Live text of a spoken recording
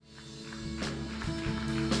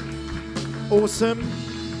Awesome.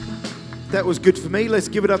 That was good for me. Let's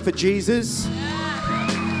give it up for Jesus.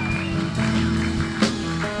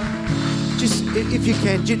 Just, if you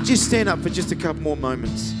can, just stand up for just a couple more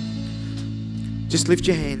moments. Just lift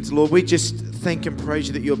your hands. Lord, we just thank and praise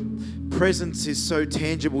you that your presence is so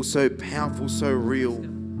tangible, so powerful, so real.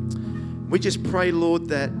 We just pray, Lord,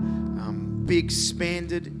 that be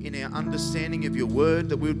expanded in our understanding of your word,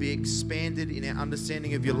 that we would be expanded in our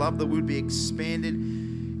understanding of your love, that we would be expanded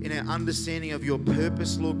in our understanding of your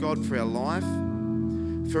purpose, Lord God, for our life,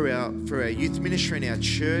 for our youth ministry and our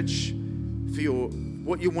church, for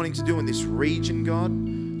what you're wanting to do in this region, God,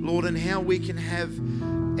 Lord, and how we can have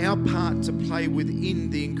our part to play within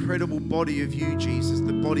the incredible body of you, Jesus,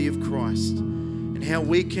 the body of Christ, and how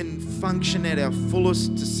we can function at our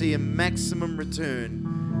fullest to see a maximum return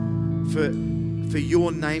for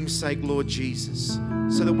your name's sake, Lord Jesus,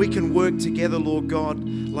 so that we can work together, Lord God,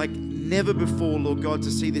 like never before, Lord God,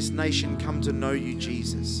 to see this nation come to know you,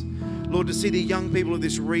 Jesus. Lord, to see the young people of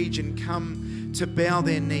this region come to bow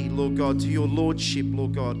their knee, Lord God, to your lordship,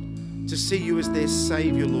 Lord God, to see you as their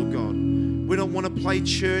Savior, Lord God. We don't want to play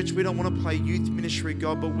church, we don't want to play youth ministry,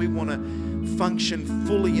 God, but we want to function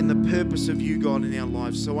fully in the purpose of you, God, in our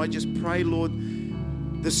lives. So I just pray, Lord,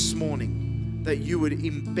 this morning, that you would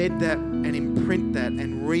embed that and imprint that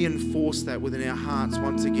and reinforce that within our hearts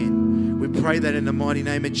once again. We pray that in the mighty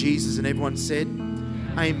name of Jesus, and everyone said,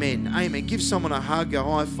 amen. Amen. Give someone a hug, a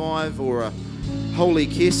high five, or a holy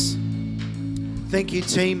kiss. Thank you,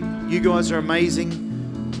 team. You guys are amazing.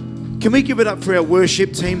 Can we give it up for our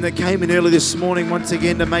worship team that came in early this morning once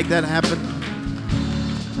again to make that happen?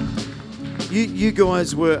 You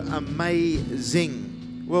guys were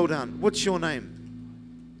amazing. Well done. What's your name?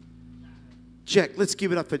 Jack. Let's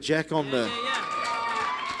give it up for Jack on the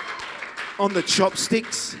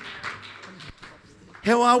chopsticks.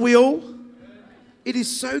 How are we all? It is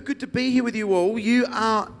so good to be here with you all. You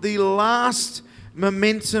are the last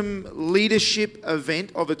Momentum leadership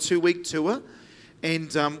event of a 2-week tour,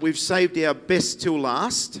 and we've saved our best till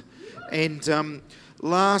last. And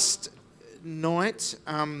last night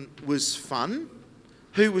was fun.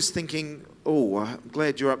 Who was thinking, oh, I'm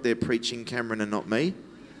glad you're up there preaching, Cameron, and not me?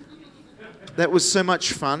 That was so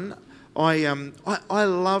much fun. I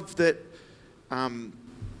love that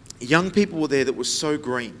young people were there that were so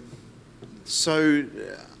green, so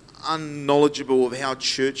unknowledgeable of how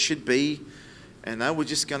church should be, and they were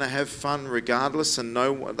just going to have fun regardless, and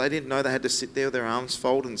they didn't know they had to sit there with their arms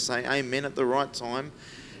folded and say amen at the right time.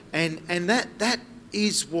 And that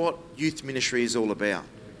is what youth ministry is all about.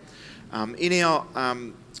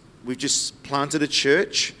 We've just planted a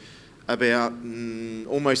church about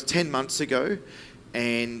almost 10 months ago,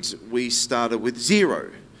 and we started with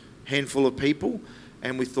 0 handful of people,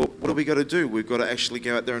 and we thought, what do we got to do? We've got to actually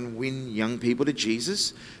go out there and win young people to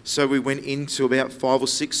Jesus. So we went into about 5 or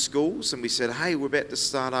 6 schools, and we said, hey, we're about to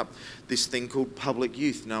start up this thing called Public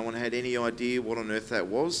Youth. No one had any idea what on earth that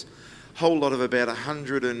was. Whole lot of about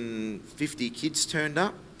 150 kids turned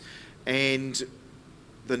up, and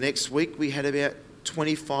the next week we had about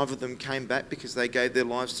 25 of them came back because they gave their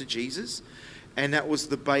lives to Jesus, and that was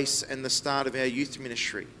the base and the start of our youth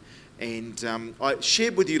ministry. And I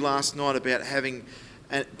shared with you last night about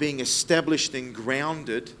being established and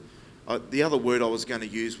grounded. The other word I was going to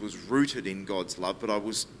use was rooted in God's love, but I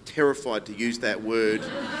was terrified to use that word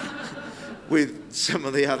with some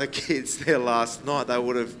of the other kids there last night. They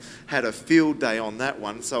would have had a field day on that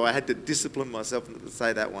one, so I had to discipline myself not to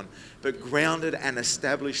say that one. But grounded and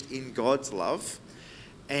established in God's love.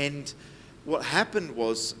 And what happened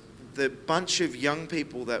was the bunch of young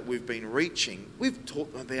people that we've been reaching, we've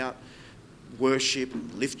taught them about worship,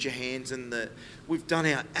 lift your hands, and we've done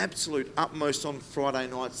our absolute utmost on Friday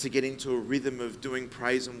nights to get into a rhythm of doing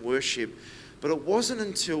praise and worship. But it wasn't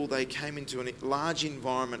until they came into a large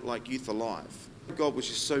environment like Youth Alive, God was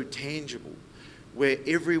just so tangible, where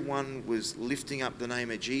everyone was lifting up the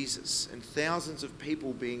name of Jesus, and thousands of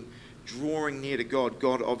people drawing near to God.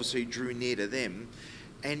 God obviously drew near to them.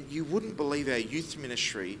 And you wouldn't believe our youth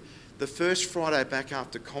ministry, the first Friday back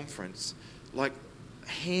after conference, like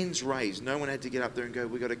hands raised. No one had to get up there and go,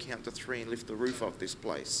 we've got to count to 3 and lift the roof off this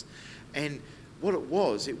place. And what it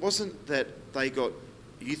wasn't that they got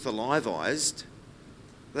Youth Aliveized.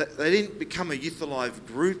 They didn't become a Youth Alive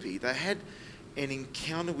groupie. They had an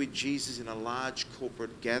encounter with Jesus in a large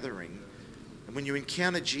corporate gathering. And when you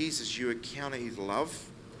encounter Jesus, you encounter his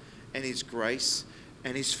love and his grace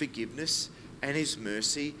and his forgiveness and his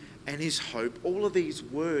mercy and his hope. All of these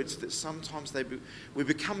words that sometimes we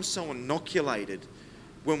become so inoculated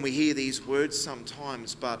when we hear these words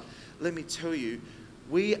sometimes. But let me tell you,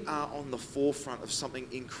 we are on the forefront of something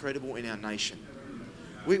incredible in our nation.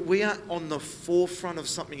 We are on the forefront of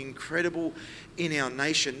something incredible in our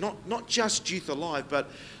nation. Not just Youth Alive, but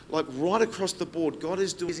like right across the board. God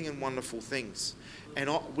is doing amazing and wonderful things. And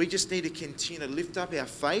we just need to continue to lift up our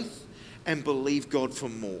faith and believe God for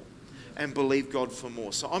more. And believe God for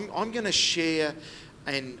more. So I'm going to share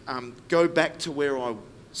and go back to where I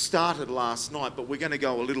started last night, but we're going to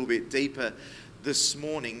go a little bit deeper this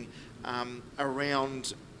morning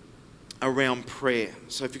around prayer.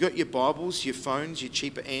 So if you've got your Bibles, your phones, your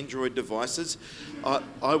cheaper Android devices,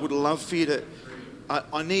 I would love for you to...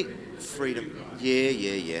 I need freedom.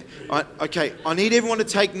 Yeah. Okay, I need everyone to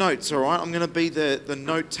take notes, all right? I'm going to be the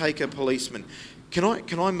note-taker policeman. Can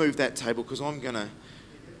I move that table? Because I'm going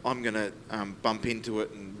to bump into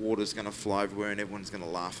it and water's going to fly everywhere and everyone's going to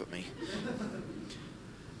laugh at me.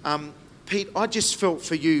 Pete, I just felt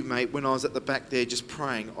for you, mate, when I was at the back there just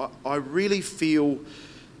praying. I really feel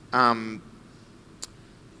that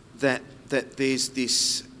there's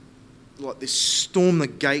this storm the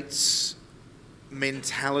gates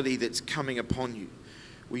mentality that's coming upon you.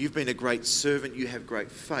 Well, you've been a great servant, you have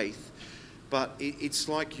great faith, but it's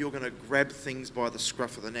like you're going to grab things by the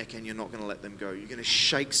scruff of the neck and you're not going to let them go. You're going to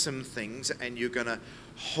shake some things and you're going to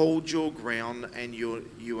hold your ground and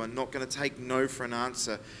you are not going to take no for an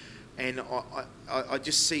answer. And I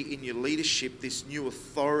just see in your leadership this new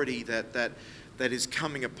authority that is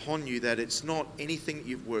coming upon you, that it's not anything that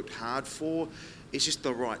you've worked hard for, it's just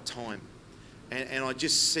the right time. And I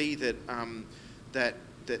just see that that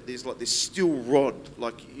there's like this steel rod,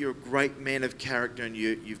 like you're a great man of character and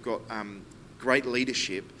you've got great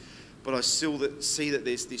leadership, but I still see that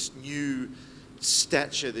there's this new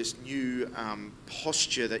stature, this new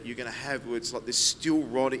posture that you're going to have where it's like this steel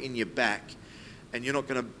rod in your back and you're not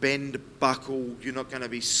going to bend, buckle, you're not going to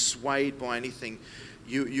be swayed by anything.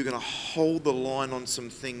 You're going to hold the line on some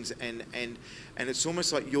things and it's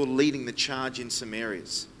almost like you're leading the charge in some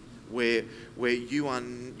areas where you're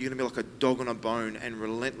going to be like a dog on a bone and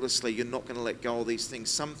relentlessly you're not going to let go of these things.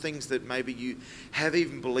 Some things that maybe you have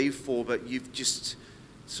even believed for, but you've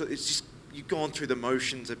gone through the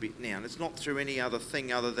motions a bit now. And it's not through any other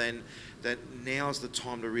thing other than that now's the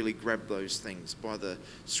time to really grab those things by the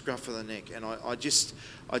scruff of the neck. And I just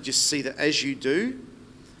see that as you do,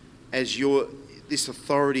 as this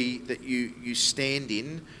authority that you stand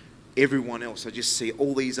in, everyone else, I just see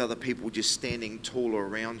all these other people just standing taller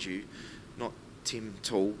around you, not Tim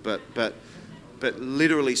tall, but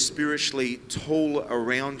literally spiritually tall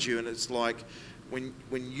around you. And it's like when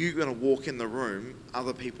you're going to walk in the room,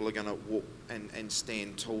 other people are going to walk and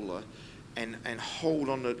stand taller and hold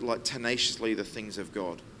on to like tenaciously the things of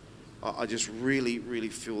God. I just really, really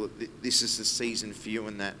feel that this is the season for you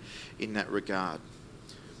in that regard.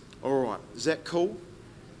 All right, is that cool?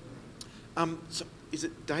 So is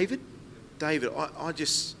it David? David, I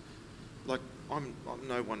just, like, I'm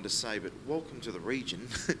no one to say, but welcome to the region.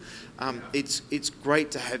 It's great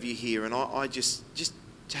to have you here, and I just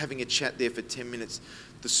having a chat there for 10 minutes,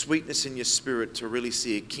 the sweetness in your spirit to really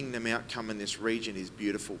see a kingdom outcome in this region is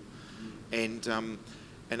beautiful. And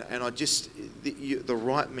I just, the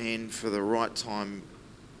right man for the right time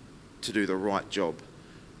to do the right job.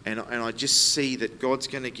 And I just see that God's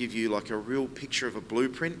going to give you like a real picture of a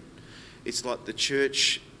blueprint. It's like the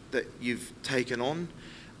church that you've taken on.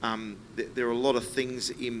 There are a lot of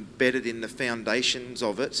things embedded in the foundations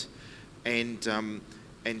of it. And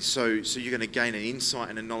so you're going to gain an insight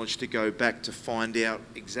and a knowledge to go back to find out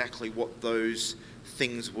exactly what those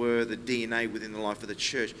things were, the DNA within the life of the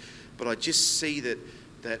church. But I just see that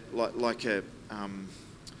like a...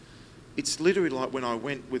 it's literally like when I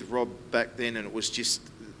went with Rob back then and it was just...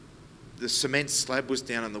 the cement slab was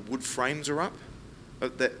down and the wood frames are up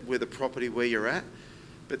where the property where you're at.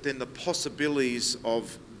 But then the possibilities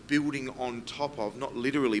of building on top of, not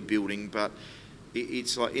literally building, but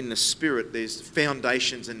it's like in the spirit, there's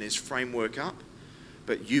foundations and there's framework up,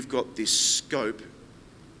 but you've got this scope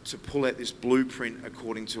to pull out this blueprint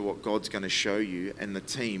according to what God's going to show you and the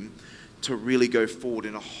team to really go forward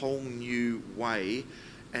in a whole new way.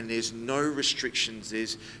 And there's no restrictions.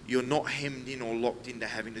 You're not hemmed in or locked into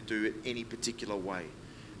having to do it any particular way.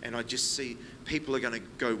 And I just see people are going to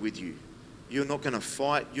go with you. You're not going to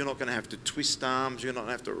fight. You're not going to have to twist arms. You're not going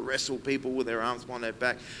to have to wrestle people with their arms behind their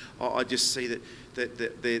back. I just see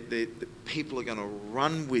that people are going to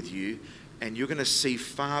run with you, and you're going to see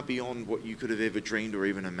far beyond what you could have ever dreamed or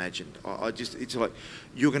even imagined. It's like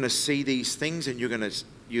you're going to see these things, and you're going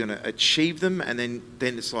to achieve them, and then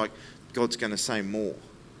it's like God's going to say more,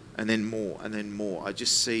 and then more, and then more. I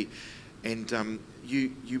just see, and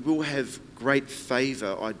you will have great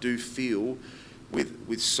favour. I do feel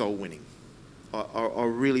with soul winning. I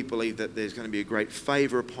really believe that there's going to be a great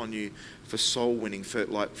favour upon you for soul winning, for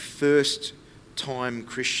like first-time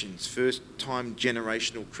Christians, first-time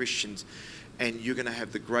generational Christians, and you're going to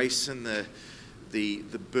have the grace and the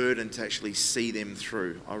burden to actually see them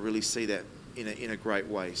through. I really see that in a great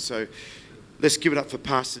way. So let's give it up for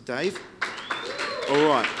Pastor Dave. All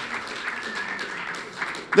right.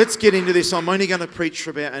 Let's get into this. I'm only going to preach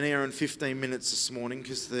for about an hour and 15 minutes this morning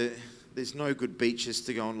because there's no good beaches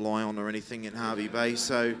to go and lie on or anything in Hervey Bay.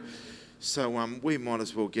 So we might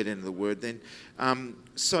as well get into the word then.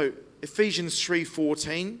 So Ephesians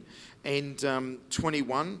 3:14 and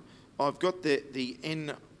 21. I've got the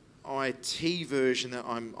NIT version that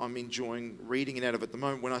I'm enjoying reading it out of at the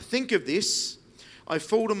moment. When I think of this, I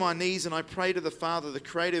fall to my knees and I pray to the Father, the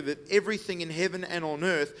creator of everything in heaven and on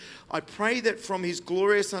earth. I pray that from his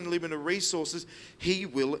glorious unlimited resources, he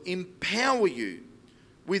will empower you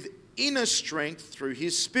with inner strength through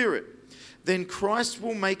his Spirit. Then Christ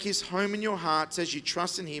will make his home in your hearts as you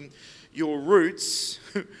trust in him. Your roots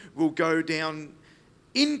will go down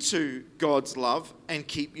into God's love and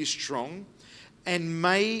keep you strong. And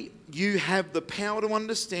may you have the power to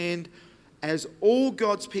understand, as all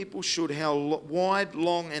God's people should, how wide,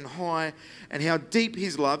 long, and high, and how deep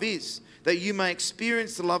his love is, that you may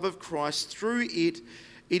experience the love of Christ through it.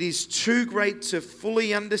 It is too great to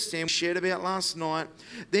fully understand. We shared about last night.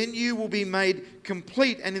 Then you will be made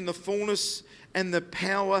complete and in the fullness and the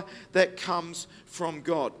power that comes from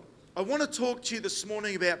God. I want to talk to you this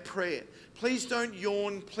morning about prayer. Please don't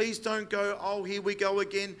yawn. Please don't go, oh, here we go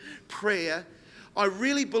again, prayer. I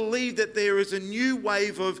really believe that there is a new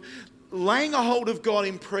wave of laying a hold of God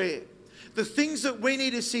in prayer. The things that we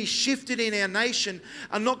need to see shifted in our nation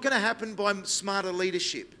are not going to happen by smarter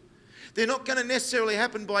leadership. They're not going to necessarily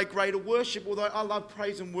happen by greater worship, although I love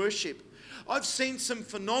praise and worship. I've seen some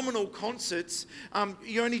phenomenal concerts.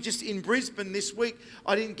 You're only just in Brisbane this week.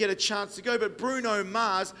 I didn't get a chance to go, but Bruno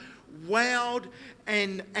Mars wowed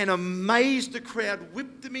and amazed the crowd,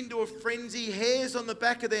 whipped them into a frenzy, hairs on the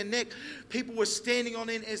back of their neck. People were standing on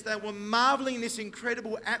end as they were marveling in this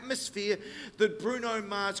incredible atmosphere that Bruno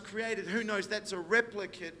Mars created. Who knows, that's a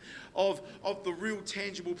replicate of the real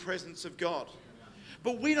tangible presence of God.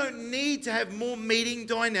 But we don't need to have more meeting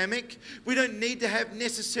dynamic. We don't need to have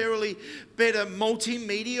necessarily better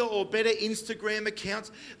multimedia or better Instagram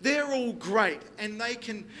accounts. They're all great and they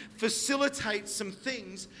can facilitate some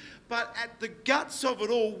things. But at the guts of it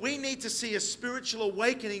all, we need to see a spiritual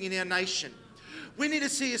awakening in our nation. We need to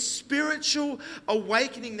see a spiritual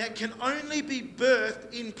awakening that can only be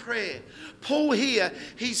birthed in prayer. Paul here,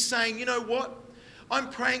 he's saying, you know what? I'm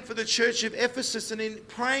praying for the church of Ephesus, and in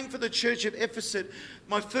praying for the church of Ephesus,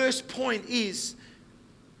 my first point is,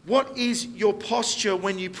 what is your posture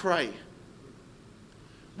when you pray?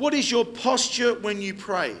 What is your posture when you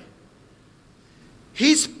pray?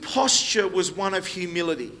 His posture was one of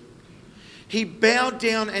humility. He bowed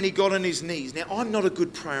down and he got on his knees. Now, I'm not a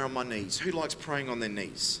good prayer on my knees. Who likes praying on their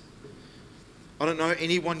knees? I don't know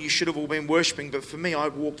anyone, you should have all been worshipping, but for me, I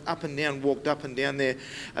walked up and down there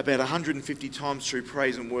about 150 times through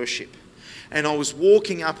praise and worship. And I was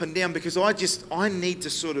walking up and down because I need to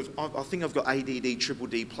sort of, I think I've got ADD triple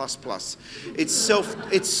D plus plus. It's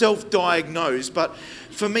self-diagnosed, but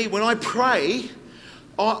for me, when I pray,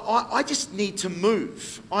 I just need to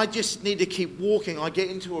move. I just need to keep walking. I get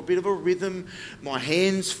into a bit of a rhythm. My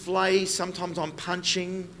hands flay. Sometimes I'm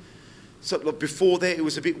punching. So before that, it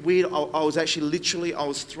was a bit weird. I was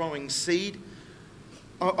throwing seed.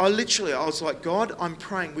 I was like, God, I'm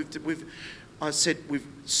praying. We've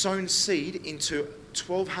sown seed into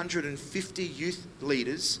 1,250 youth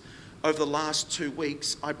leaders over the last 2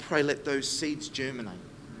 weeks. I pray let those seeds germinate.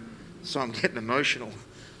 So I'm getting emotional.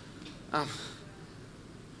 I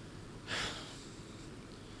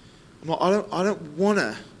don't want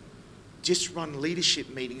to just run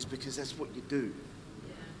leadership meetings because that's what you do.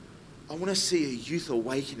 I want to see a youth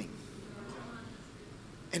awakening.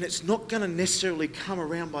 And it's not going to necessarily come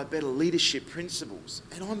around by better leadership principles.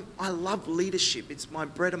 And I love leadership. It's my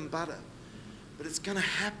bread and butter. But it's going to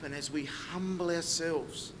happen as we humble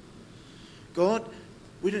ourselves. God,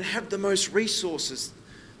 we don't have the most resources.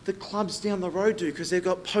 The clubs down the road do because they've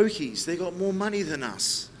got pokies. They've got more money than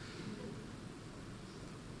us.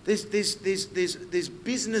 There's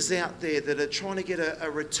business out there that are trying to get a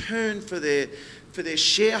return for their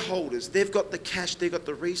shareholders. They've got the cash, they've got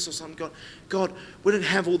the resource. I'm going, God, we don't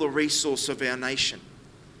have all the resource of our nation.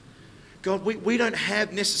 God, we don't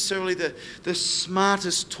have necessarily the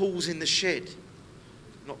smartest tools in the shed.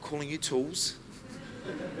 I'm not calling you tools.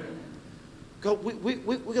 God, we've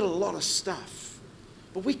got a lot of stuff,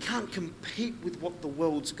 but we can't compete with what the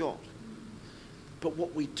world's got. But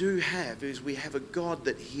what we do have is we have a God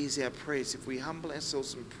that hears our prayers. If we humble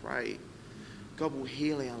ourselves and pray, God will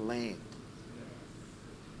heal our land.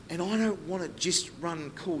 And I don't want to just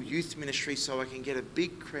run cool youth ministry so I can get a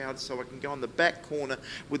big crowd, so I can go in the back corner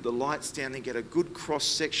with the lights down and get a good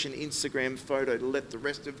cross-section Instagram photo to let the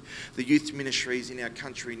rest of the youth ministries in our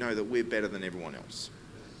country know that we're better than everyone else.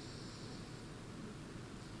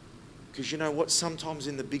 Because you know what? Sometimes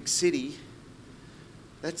in the big city,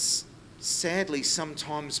 that's sadly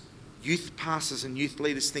sometimes youth pastors and youth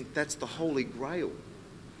leaders think that's the holy grail.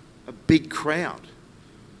 A big crowd.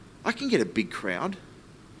 I can get a big crowd.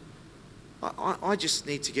 I just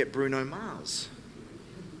need to get Bruno Mars.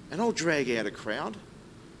 And I'll drag out a crowd.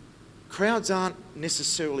 Crowds aren't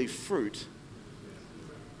necessarily fruit.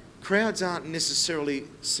 Crowds aren't necessarily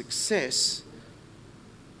success.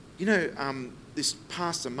 You know, this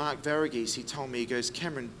pastor, Mark Varghese, he told me, he goes,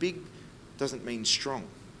 Cameron, big doesn't mean strong.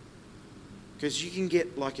 Because you can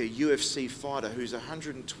get like a UFC fighter who's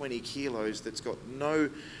 120 kilos that's got no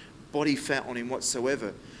body fat on him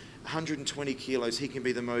whatsoever. 120 kilos, he can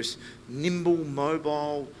be the most nimble,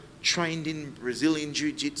 mobile, trained in Brazilian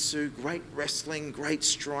Jiu-Jitsu, great wrestling, great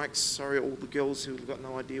strikes. Sorry, all the girls who've got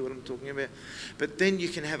no idea what I'm talking about. But then you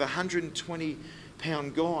can have a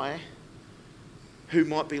 120-pound guy who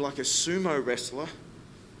might be like a sumo wrestler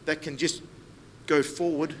that can just go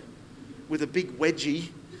forward with a big wedgie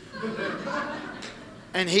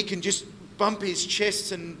and he can just bump his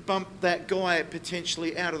chest and bump that guy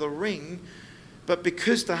potentially out of the ring. But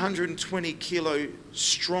because the 120 kilo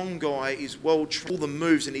strong guy is well trained, all the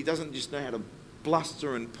moves, and he doesn't just know how to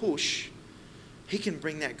bluster and push, he can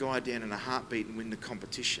bring that guy down in a heartbeat and win the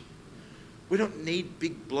competition. We don't need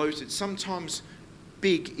big bloated. Sometimes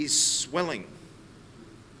big is swelling.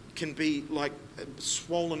 Can be like a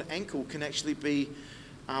swollen ankle can actually be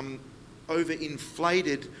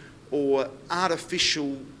overinflated or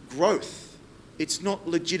artificial growth. It's not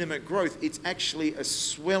legitimate growth. It's actually a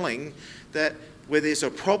swelling that where there's a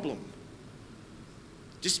problem.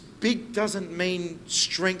 Just big doesn't mean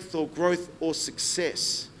strength or growth or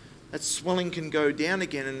success. That swelling can go down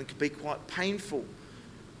again and it can be quite painful.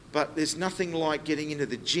 But there's nothing like getting into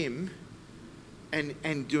the gym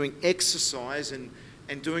and doing exercise and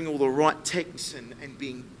doing all the right techniques and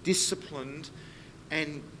being disciplined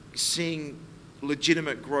and seeing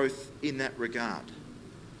legitimate growth in that regard.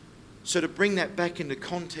 So to bring that back into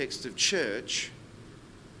context of church,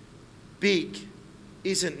 big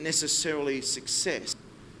isn't necessarily success,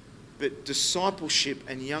 but discipleship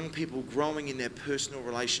and young people growing in their personal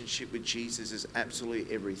relationship with Jesus is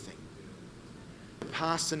absolutely everything.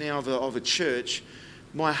 Pastor now of a church,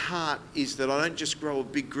 my heart is that I don't just grow a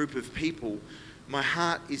big group of people. My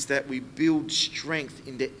heart is that we build strength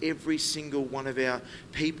into every single one of our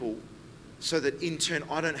people so that in turn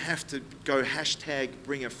I don't have to go hashtag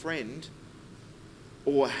bring a friend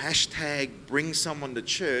or hashtag bring someone to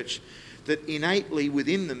church, that innately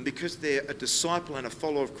within them, because they're a disciple and a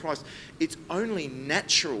follower of Christ, it's only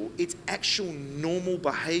natural, it's actual normal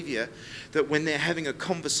behaviour that when they're having a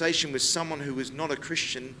conversation with someone who is not a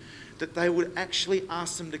Christian, that they would actually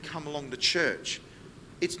ask them to come along to church.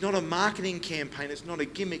 It's not a marketing campaign, it's not a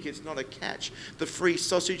gimmick, it's not a catch. The free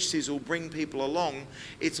sausage sizzle bring people along.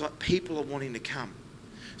 It's like people are wanting to come.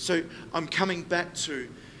 So I'm coming back to,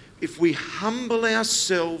 if we humble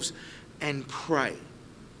ourselves and pray.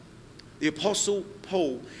 The Apostle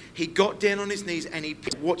Paul, he got down on his knees and he,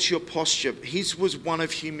 what's your posture? His was one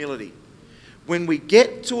of humility. When we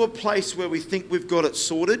get to a place where we think we've got it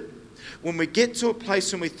sorted, when we get to a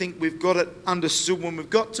place when we think we've got it understood, when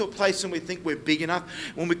we've got to a place when we think we're big enough,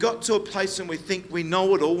 when we got to a place when we think we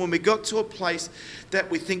know it all, when we got to a place that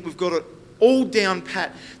we think we've got it all down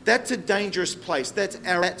pat, that's a dangerous place.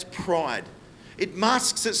 That's pride. It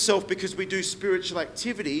masks itself because we do spiritual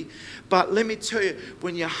activity. But let me tell you,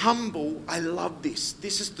 when you're humble, I love this.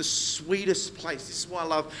 This is the sweetest place. This is why I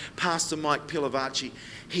love Pastor Mike Pilavachi.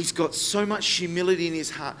 He's got so much humility in his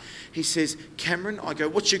heart. He says, Cameron, I go,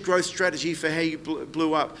 what's your growth strategy for how you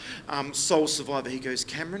blew up Soul Survivor? He goes,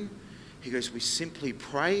 Cameron, he goes, we simply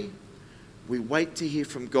pray, we wait to hear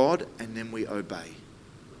from God, and then we obey.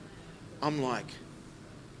 I'm like,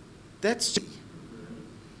 that's...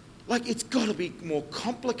 Like, it's got to be more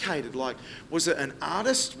complicated. Like, was it an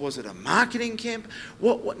artist? Was it a marketing camp?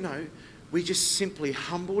 What? No. We just simply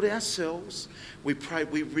humbled ourselves. We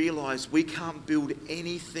prayed. We realized we can't build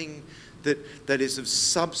anything that is of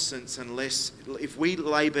substance unless, if we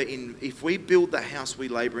build the house, we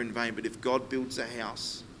labor in vain. But if God builds a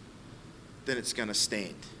house, then it's going to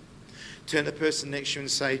stand. Turn to the person next to you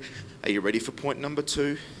and say, are you ready for point number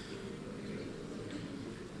 2?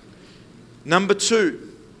 Number 2.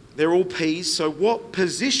 They're all P's. So what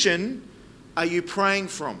position are you praying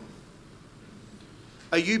from?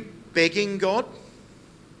 Are you begging God?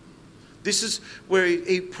 This is where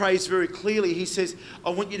he prays very clearly. He says,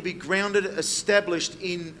 I want you to be grounded, established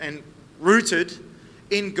in and rooted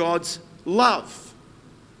in God's love.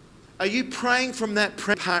 Are you praying from that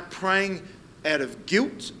praying out of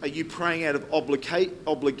guilt? Are you praying out of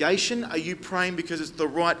obligation? Are you praying because it's the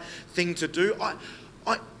right thing to do? I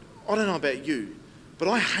don't know about you, but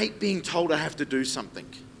I hate being told I have to do something.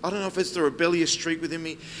 I don't know if it's the rebellious streak within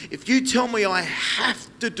me. If you tell me I have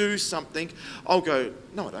to do something, I'll go,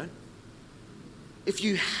 no, I don't. If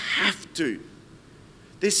you have to,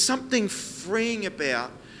 there's something freeing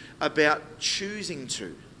about choosing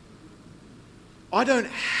to. I don't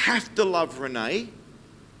have to love Renee,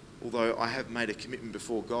 although I have made a commitment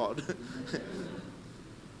before God.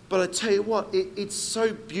 But I tell you what, it's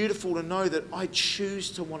so beautiful to know that I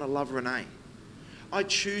choose to want to love Renee. I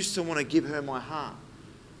choose to want to give her my heart.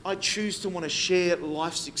 I choose to want to share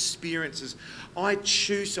life's experiences. I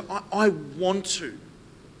want to.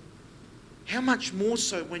 How much more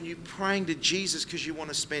so when you're praying to Jesus because you want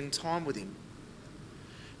to spend time with him?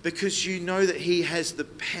 Because you know that he has the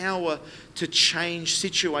power to change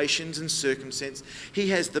situations and circumstances. He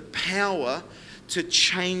has the power to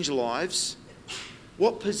change lives.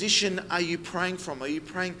 What position are you praying from? Are you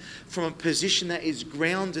praying from a position that is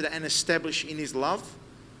grounded and established in his love?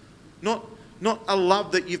 Not a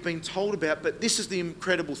love that you've been told about, but this is the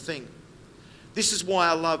incredible thing. This is why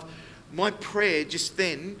I love my prayer just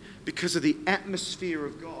then, because of the atmosphere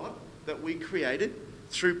of God that we created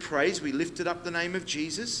through praise. We lifted up the name of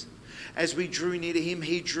Jesus. As we drew near to him,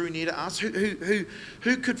 he drew near to us. Who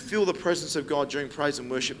could feel the presence of God during praise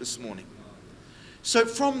and worship this morning? So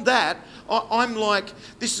from that, I'm like,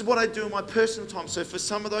 this is what I do in my personal time. So for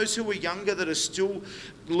some of those who are younger that are still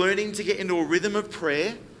learning to get into a rhythm of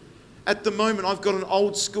prayer, at the moment I've got an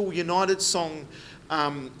old school United song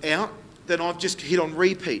out that I've just hit on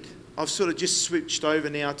repeat. I've sort of just switched over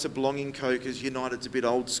now to Belonging Co because United's a bit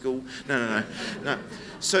old school. No.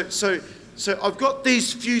 So I've got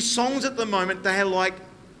these few songs at the moment.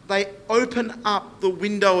 They open up the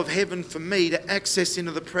window of heaven for me to access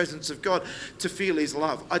into the presence of God, to feel his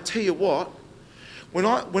love. I tell you what, when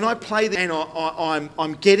I play them, and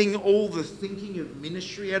I'm getting all the thinking of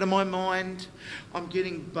ministry out of my mind. I'm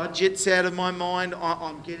getting budgets out of my mind.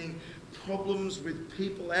 I'm getting problems with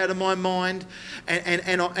people out of my mind,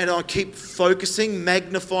 and I keep focusing.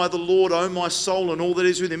 Magnify the Lord, oh my soul, and all that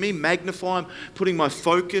is within me. Magnify him, putting my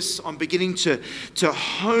focus. I'm beginning to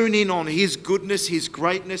hone in on his goodness, his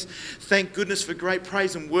greatness. Thank goodness for great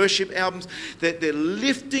praise and worship albums that they're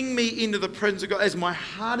lifting me into the presence of God as my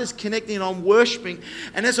heart is connecting and I'm worshiping.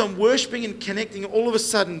 And as I'm worshiping and connecting, all of a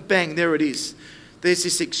sudden, bang, there it is. There's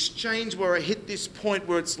this exchange where I hit this point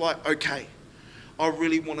where it's like, okay, I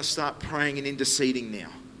really want to start praying and interceding now.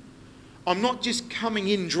 I'm not just coming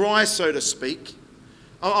in dry, so to speak.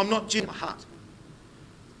 I'm not just my heart.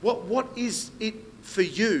 What is it for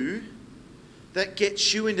you that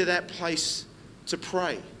gets you into that place to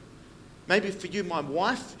pray? Maybe for you, my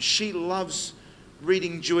wife, she loves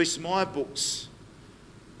reading Joyce Meyer books,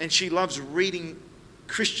 and she loves reading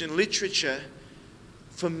Christian literature.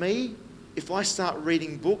 For me, if I start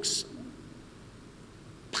reading books,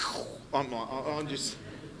 for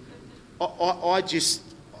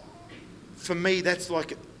me, that's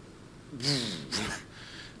like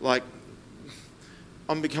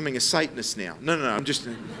I'm becoming a Satanist now. No,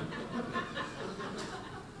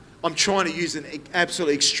 I'm trying to use an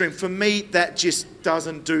absolute extreme. For me, that just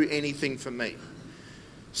doesn't do anything for me.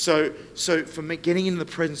 So for me, getting into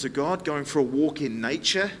the presence of God, going for a walk in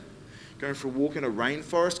nature, going for a walk in a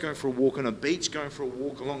rainforest, going for a walk on a beach, going for a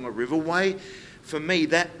walk along a riverway, for me,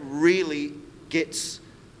 that really gets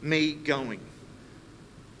me going.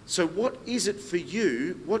 So what is it for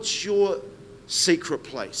you? What's your secret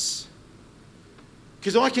place?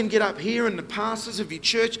 Because I can get up here and the pastors of your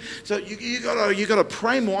church, so you got to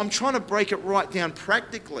pray more. I'm trying to break it right down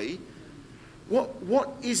practically. What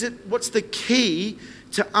is it? What's the key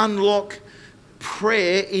to unlock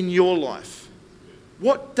prayer in your life?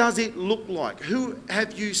 What does it look like? Who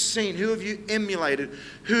have you seen? Who have you emulated?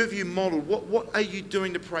 Who have you modeled? What are you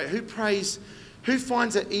doing to pray? Who prays? Who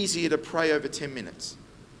finds it easier to pray over 10 minutes?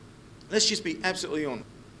 Let's just be absolutely honest.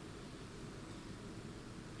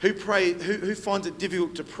 Who finds it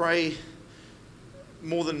difficult to pray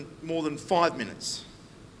more than 5 minutes?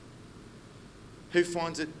 Who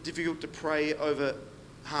finds it difficult to pray over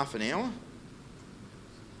half an hour?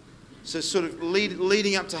 So sort of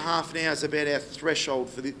leading up to half an hour is about our threshold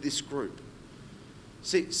for this group.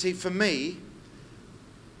 See, for me,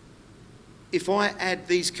 if I add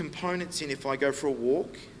these components in, if I go for a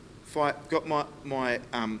walk, if I got my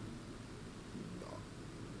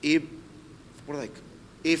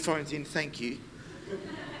earphones in, thank you,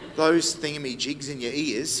 those thingamajiggies in your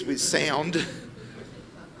ears with sound,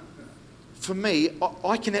 for me,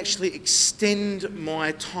 I can actually extend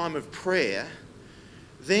my time of prayer,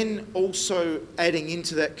 then also adding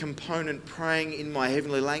into that component, praying in my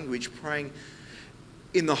heavenly language, praying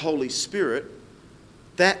in the Holy Spirit,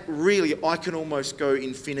 that really, I can almost go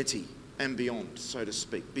infinity and beyond, so to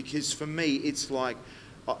speak. Because for me, it's like,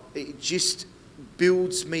 it just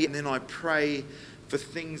builds me, and then I pray for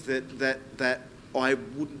things that I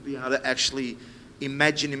wouldn't be able to actually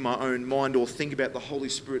imagine in my own mind or think about. The Holy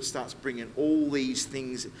Spirit starts bringing all these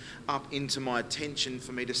things up into my attention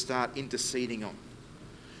for me to start interceding on.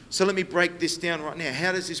 So let me break this down right now.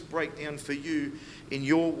 How does this break down for you in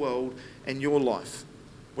your world and your life?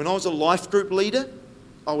 When I was a life group leader,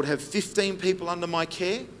 I would have 15 people under my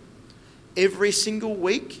care every single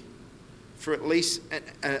week for at least,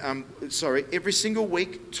 every single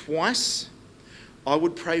week, twice. I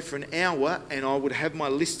would pray for an hour, and I would have my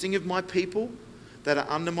listing of my people that are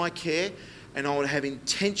under my care, and I would have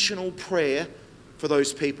intentional prayer for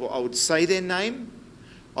those people. I would say their name.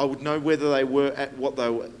 I would know whether they were at what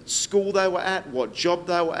school they were at, what job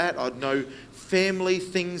they were at. I'd know family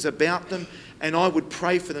things about them, and I would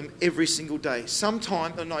pray for them every single day.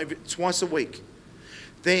 Twice a week.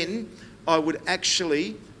 Then I would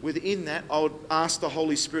actually, within that, I would ask the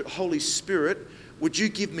Holy Spirit, would you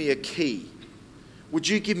give me a key? Would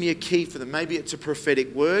you give me a key for them? Maybe it's a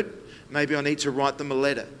prophetic word. Maybe I need to write them a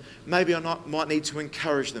letter. Maybe I might need to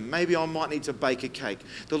encourage them. Maybe I might need to bake a cake.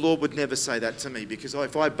 The Lord would never say that to me, because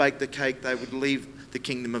if I baked the cake, they would leave the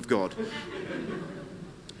kingdom of God.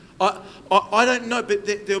 I don't know, but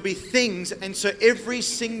there'll be things, and so every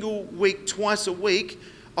single week, twice a week,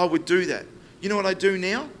 I would do that. You know what I do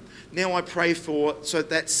now? Now I pray so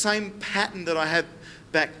that same pattern that I had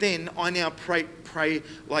back then, I now pray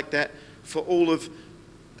like that for all of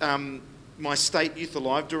my state Youth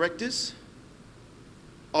Alive directors.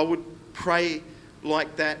 I would pray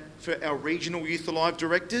like that for our regional Youth Alive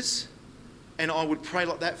directors, and I would pray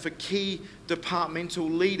like that for key departmental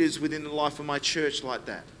leaders within the life of my church like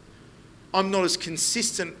that. I'm not as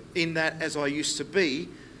consistent in that as I used to be,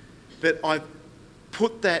 but I've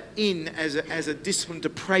put that in as a discipline to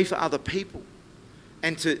pray for other people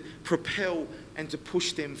and to propel and to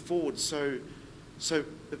push them forward. So this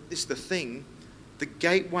is the thing, the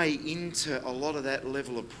gateway into a lot of that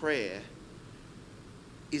level of prayer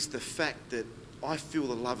is the fact that I feel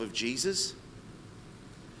the love of Jesus.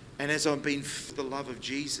 And as I've been the love of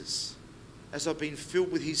Jesus, as I've been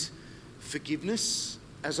filled with his forgiveness,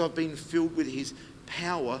 as I've been filled with his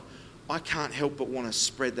power, I can't help but want to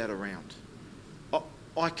spread that around.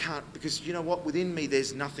 I can't, because you know what? Within me,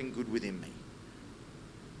 there's nothing good within me.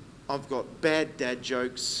 I've got bad dad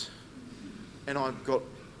jokes, and I've got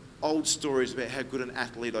old stories about how good an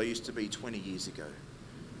athlete I used to be 20 years ago.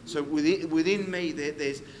 So within me,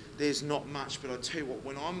 there's not much. But I tell you what,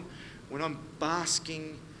 when I'm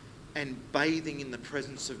basking and bathing in the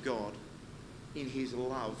presence of God, in his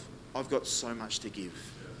love, I've got so much to give.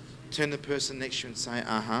 Turn the person next to you and say,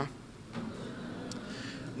 uh-huh.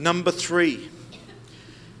 Number 3,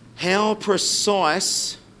 how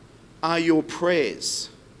precise are your prayers?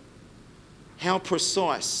 How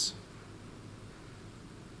precise?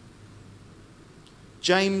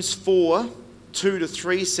 James 4,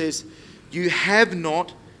 2-3 says, you have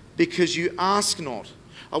not because you ask not.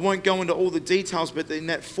 I won't go into all the details, but in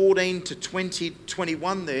that 14 to 20,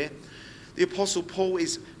 21 there, the Apostle Paul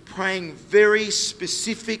is praying very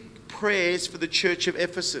specific prayers for the church of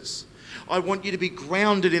Ephesus. I want you to be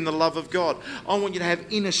grounded in the love of God. I want you to have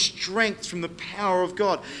inner strength from the power of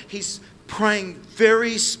God. He's praying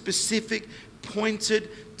very specific, pointed,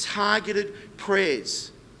 targeted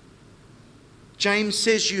prayers. James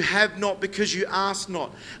says you have not because you ask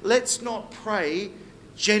not. Let's not pray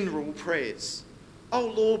general prayers. Oh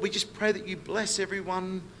Lord, we just pray that you bless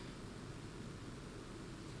everyone.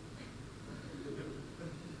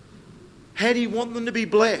 How do you want them to be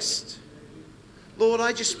blessed? Lord,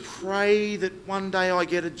 I just pray that one day I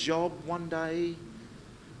get a job, one day.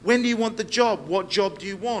 When do you want the job? What job do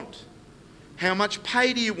you want? How much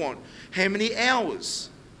pay do you want? How many hours?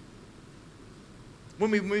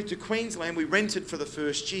 When we moved to Queensland, we rented for the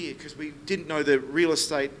first year because we didn't know the real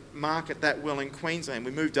estate market that well in Queensland.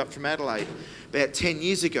 We moved up from Adelaide about 10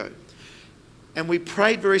 years ago. And we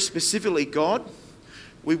prayed very specifically, God,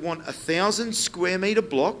 we want 1,000 square metre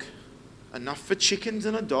block, enough for chickens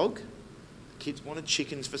and a dog. Kids wanted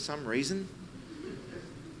chickens for some reason.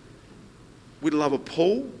 We'd love a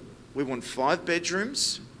pool. We want 5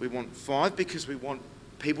 bedrooms. We want 5 because we want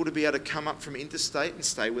people to be able to come up from interstate and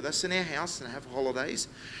stay with us in our house and have holidays.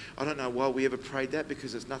 I don't know why we ever prayed that,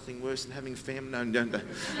 because there's nothing worse than having family. No. But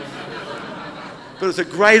it was a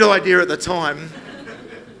great idea at the time.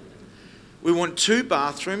 We want 2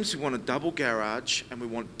 bathrooms, we want a double garage, and we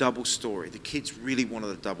want double story. The kids really wanted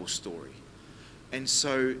a double story. And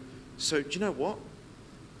so do you know what?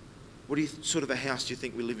 Sort of a house do you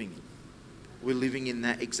think we're living in? We're living in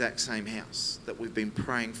that exact same house that we've been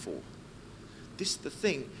praying for. This is the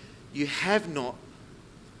thing. You have not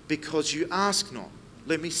because you ask not.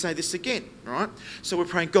 Let me say this again, right? So we're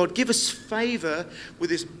praying, God, give us favour with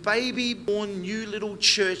this baby-born new little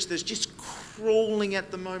church that's just crawling at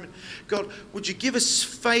the moment. God, would you give us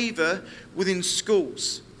favour within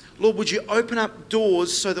schools? Lord, would you open up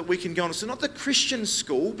doors so that we can go on? So not the Christian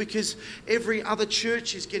school, because every other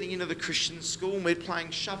church is getting into the Christian school, and we're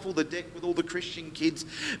playing shuffle the deck with all the Christian kids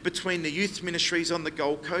between the youth ministries on the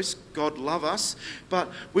Gold Coast. God love us.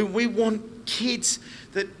 But we want kids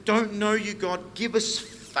that don't know you, God, give us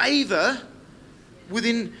favour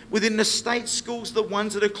within the state schools, the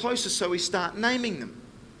ones that are closest, so we start naming them.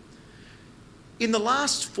 In the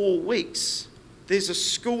last 4 weeks, there's a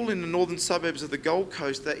school in the northern suburbs of the Gold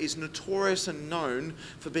Coast that is notorious and known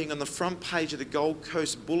for being on the front page of the Gold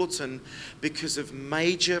Coast Bulletin because of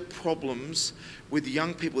major problems with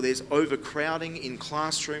young people. There's overcrowding in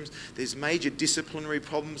classrooms. There's major disciplinary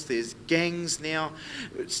problems. There's gangs now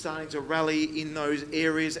starting to rally in those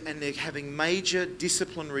areas, and they're having major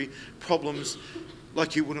disciplinary problems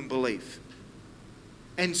like you wouldn't believe.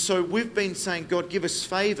 And so we've been saying, God, give us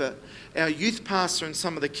favour. Our youth pastor and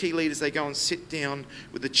some of the key leaders, they go and sit down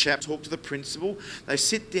with the chap, talk to the principal. They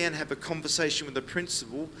sit down, have a conversation with the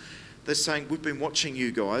principal. They're saying, we've been watching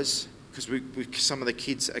you guys, because some of the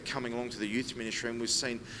kids are coming along to the youth ministry, and we've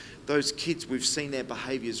seen those kids, we've seen their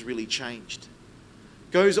behaviours really changed.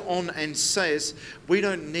 Goes on and says, we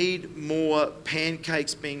don't need more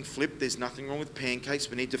pancakes being flipped. There's nothing wrong with pancakes.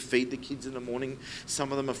 We need to feed the kids in the morning.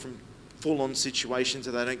 Some of them are from full-on situations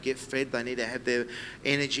that they don't get fed. They need to have their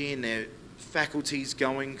energy and their faculties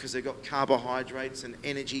going because they've got carbohydrates and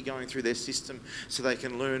energy going through their system so they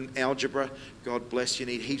can learn algebra. God bless you,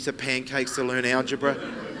 need heaps of pancakes to learn algebra.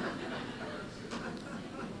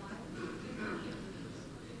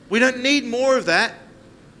 We don't need more of that.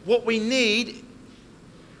 What we need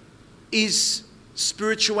is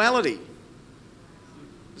spirituality.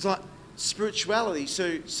 It's like spirituality.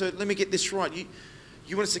 So let me get this right.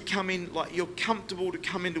 You want us to come in, like you're comfortable to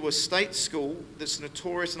come into a state school that's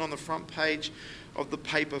notorious and on the front page of the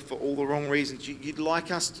paper for all the wrong reasons. You'd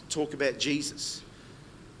like us to talk about Jesus.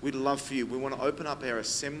 We'd love for you. We want to open up our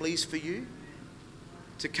assemblies for you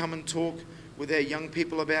to come and talk with our young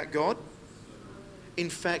people about God. In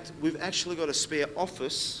fact, we've actually got a spare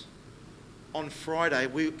office on Friday.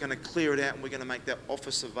 We're going to clear it out and we're going to make that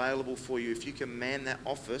office available for you. If you can man that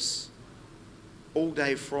office all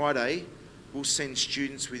day Friday, we'll send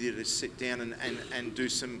students with you to sit down and do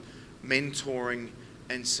some mentoring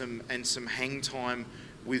and some hang time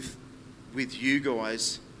with you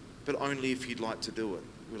guys, but only if you'd like to do it.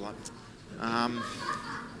 We're like, now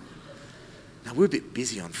we're a bit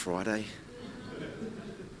busy on Friday.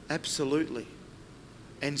 Absolutely.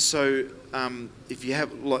 And so if you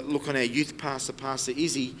have look on our youth pastor, Pastor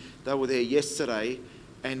Izzy, they were there yesterday,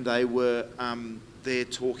 and they were there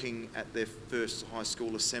talking at their first high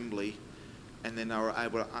school assembly. And then they were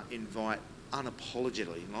able to invite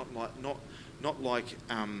unapologetically, not like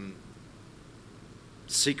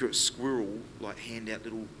secret squirrel, like hand out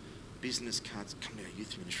little business cards. Come to our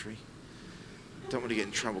youth ministry. Don't want to get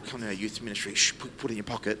in trouble. Come to our youth ministry. Shh, put it in your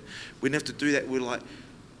pocket. We didn't have to do that. We're like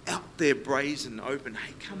out there, brazen, open.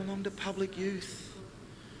 Hey, come along to public youth.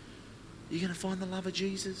 You're going to find the love of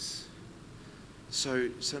Jesus. So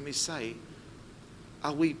let me say,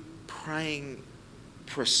 are we praying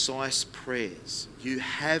precise prayers? You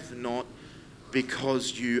have not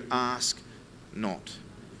because you ask not.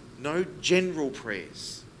 No general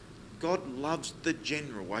prayers. God loves the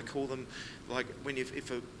general. I call them like when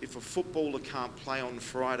if a footballer can't play on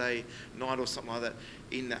Friday night or something like that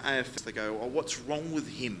in the AFL, they go, oh, what's wrong with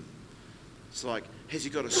him? It's like, has he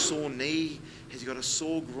got a sore knee? Has he got a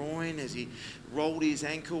sore groin? Has he rolled his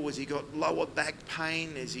ankle? Has he got lower back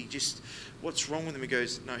pain? Has he just, what's wrong with him? He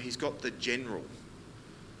goes, no, he's got the general.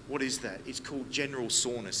 What is that? It's called general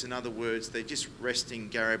soreness. In other words, they're just resting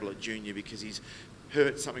Gary Ablett Jr. because he's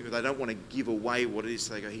hurt something, but they don't want to give away what it is.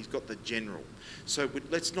 So they go, he's got the general. So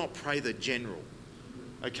let's not pray the general,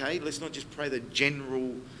 okay? Let's not just pray the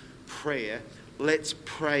general prayer. Let's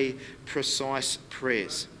pray precise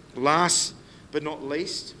prayers. Last but not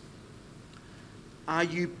least, Are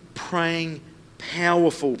you praying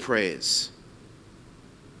powerful prayers?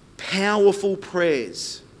 Powerful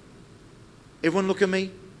prayers. Everyone look at me.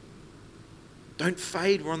 Don't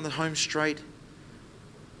fade, we're on the home straight.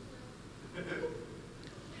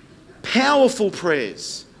 Powerful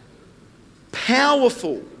prayers.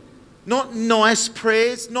 Powerful. Not nice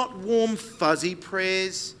prayers, not warm, fuzzy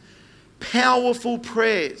prayers. Powerful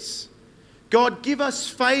prayers. God, give us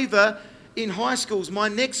favour in high schools. My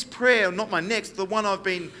next prayer, not my next, the one I've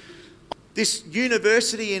been... This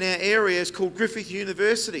university in our area is called Griffith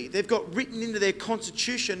University. They've got written into their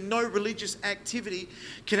constitution, no religious activity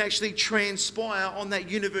can actually transpire on that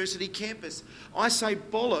university campus. I say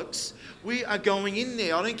bollocks, we are going in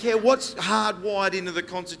there. I don't care what's hardwired into the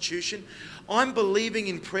constitution. I'm believing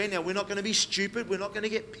in prayer now. We're not going to be stupid. We're not going to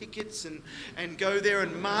get pickets and go there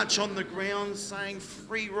and march on the ground saying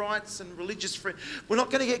free rights and religious freedom. We're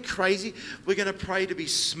not going to get crazy. We're going to pray to be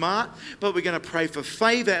smart, but we're going to pray for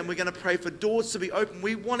favour and we're going to pray for doors to be open.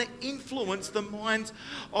 We want to influence the minds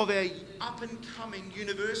of our up-and-coming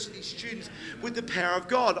university students with the power of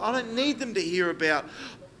God. I don't need them to hear about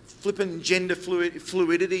flipping gender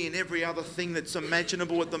fluidity and every other thing that's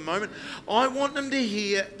imaginable at the moment. I want them to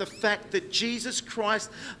hear the fact that Jesus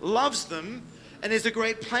Christ loves them and there's a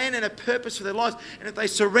great plan and a purpose for their lives. And if they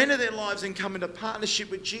surrender their lives and come into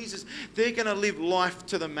partnership with Jesus, they're going to live life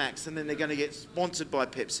to the max and then they're going to get sponsored by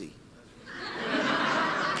Pepsi.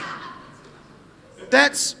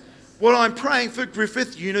 That's what I'm praying for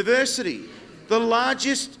Griffith University, the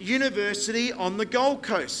largest university on the Gold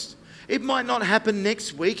Coast. It might not happen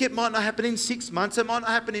next week. It might not happen in 6 months. It might not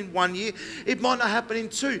happen in 1 year. It might not happen in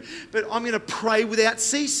 2. But I'm going to pray without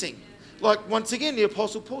ceasing. Like, once again, the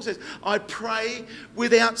Apostle Paul says, I pray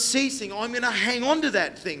without ceasing. I'm going to hang on to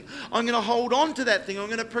that thing. I'm going to hold on to that thing. I'm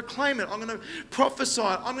going to proclaim it. I'm going to prophesy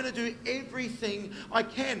it. I'm going to do everything I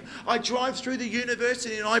can. I drive through the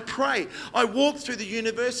university and I pray. I walk through the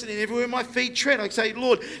university and everywhere my feet tread, I say,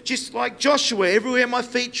 Lord, just like Joshua, everywhere my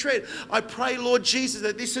feet tread, I pray, Lord Jesus,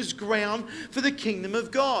 that this is ground for the kingdom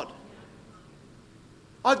of God.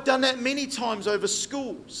 I've done that many times over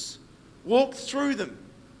schools. Walked through them.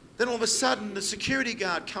 Then all of a sudden, the security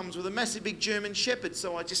guard comes with a massive big German shepherd,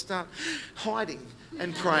 so I just start hiding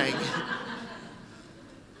and praying.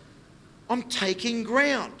 I'm taking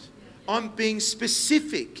ground. I'm being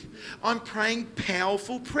specific. I'm praying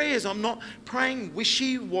powerful prayers. I'm not praying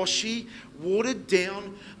wishy-washy, watered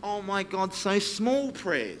down, oh my God, so small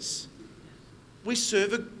prayers. We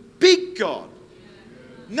serve a big God.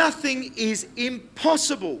 Nothing is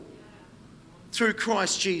impossible through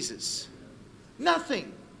Christ Jesus.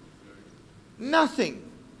 Nothing. Nothing.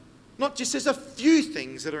 Not just there's a few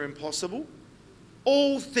things that are impossible.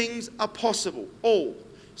 All things are possible. All.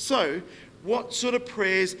 So, what sort of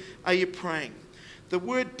prayers are you praying? The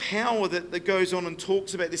word power that goes on and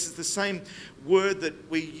talks about this is the same word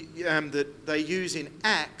that that they use in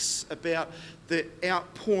Acts about the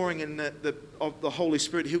outpouring and of the Holy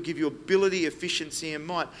Spirit. He'll give you ability, efficiency, and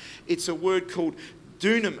might. It's a word called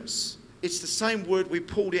dunamis. It's the same word we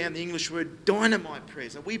pull down the English word dynamite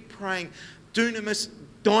prayers. Are we praying dunamis,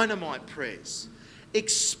 dynamite prayers?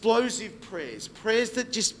 Explosive prayers. Prayers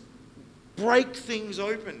that just break things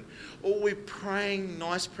open. Or we're praying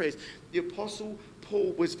nice prayers. The Apostle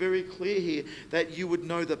Paul was very clear here that you would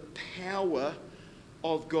know the power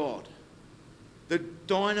of God. The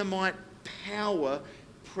dynamite power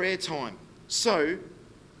prayer time. So,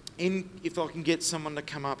 if I can get someone to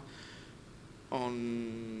come up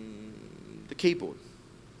on the keyboard.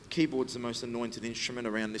 Keyboard's the most anointed instrument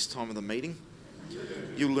around this time of the meeting.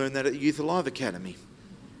 You'll learn that at Youth Alive Academy.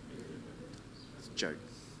 It's a joke.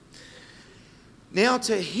 Now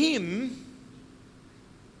to him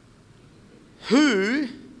who,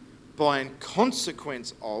 by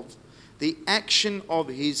consequence of the action of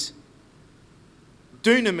his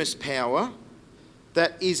dunamis power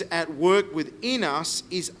that is at work within us,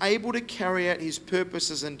 is able to carry out his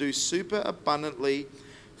purposes and do super abundantly,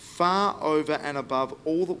 far over and above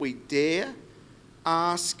all that we dare,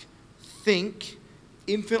 ask, think,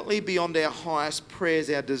 infinitely beyond our highest prayers,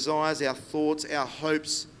 our desires, our thoughts, our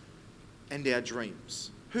hopes, and our dreams.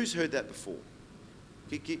 Who's heard that before?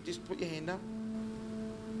 Just put your hand up.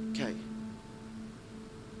 Okay.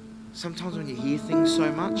 Sometimes when you hear things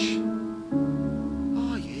so much,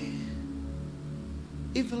 oh yeah,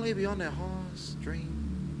 infinitely beyond our highest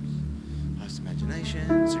dreams, highest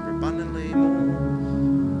imagination, super abundantly,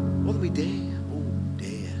 more. What do we dare? Oh,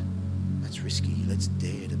 dare. That's risky. Let's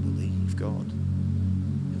dare to believe God.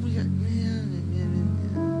 And we go,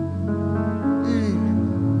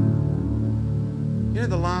 you know,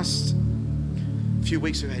 the last few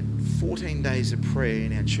weeks we've had 14 days of prayer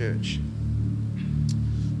in our church.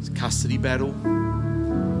 custody battle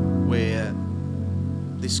where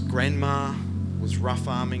this grandma was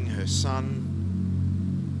rough-arming her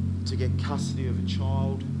son to get custody of a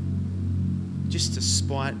child, just to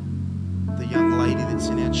spite the young lady that's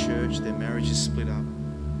in our church. Their marriage is split up.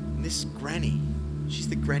 And this granny, she's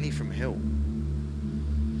the granny from hell.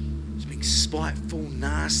 She's being spiteful,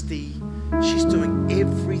 nasty. She's doing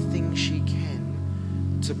everything she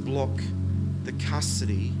can to block the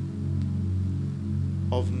custody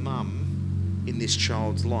of mum in this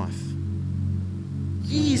child's life.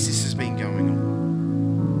 Years this has been going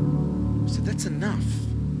on. So that's enough.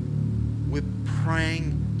 We're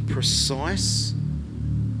praying precise,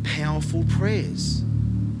 powerful prayers.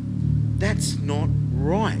 That's not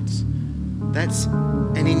right. That's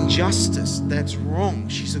an injustice. That's wrong.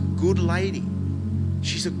 She's a good lady.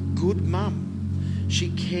 She's a good mum. She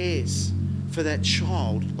cares for that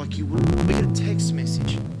child like you wouldn't. We get a text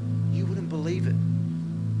message. You wouldn't believe it.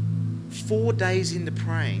 4 days into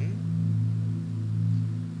praying,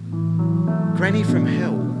 Granny from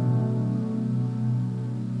hell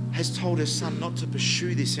has told her son not to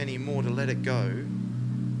pursue this anymore, to let it go,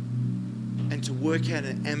 and to work out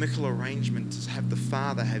an amicable arrangement to have the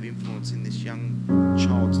father have influence in this young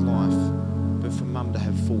child's life, but for mum to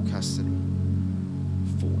have full custody.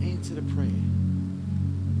 Full answer to prayer.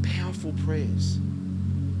 Powerful prayers.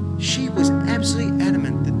 She was absolutely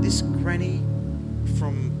adamant that this granny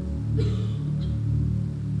from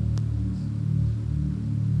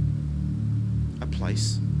a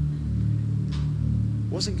place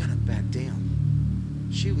wasn't going to back down.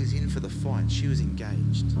 She was in for the fight. She was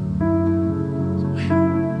engaged.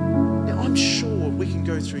 Wow. Now, I'm sure we can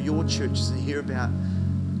go through your churches and hear about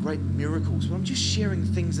great miracles, but I'm just sharing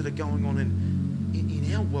things that are going on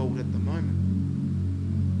in our world at the moment.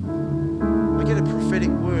 I get a prophetic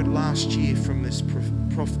word last year from this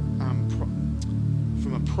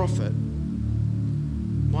from a prophet.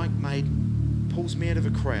 Mike Maid pulls me out of a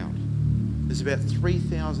crowd. There's about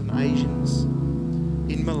 3,000 Asians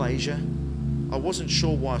in Malaysia. I wasn't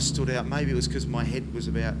sure why I stood out. Maybe it was because my head was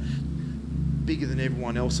about bigger than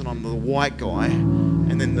everyone else and I'm the white guy,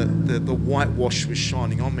 and then the whitewash was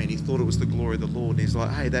shining on me and he thought it was the glory of the Lord, and he's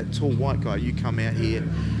like, hey, that tall white guy, you come out here.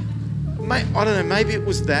 Mate, I don't know, maybe it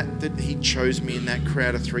was that he chose me in that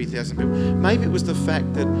crowd of 3,000 people. Maybe it was the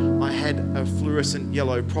fact that I had a fluorescent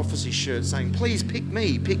yellow prophecy shirt saying, please pick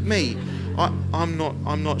me, pick me. I'm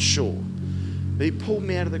not sure. But he pulled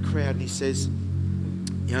me out of the crowd and he says,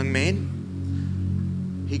 young man,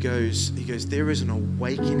 he goes, there is an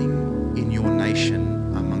awakening in your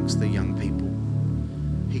nation amongst the young people.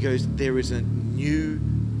 He goes, there is a new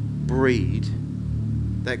breed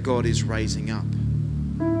that God is raising up.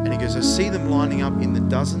 And he goes, I see them lining up in the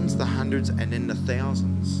dozens, the hundreds, and then the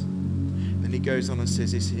thousands. Then he goes on and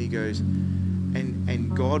says this, he goes,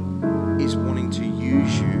 and God is wanting to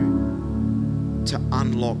use you to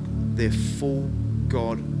unlock their full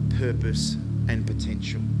God purpose and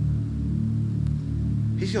potential.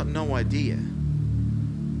 He's got no idea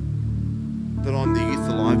that I'm the Youth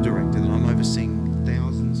Alive director, that I'm overseeing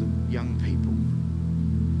thousands of young people.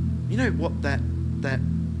 You know what that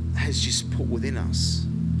has just put within us?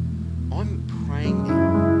 I'm praying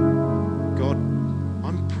now, God,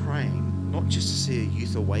 I'm praying not just to see a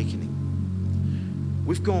youth awakening.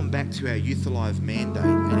 We've gone back to our Youth Alive mandate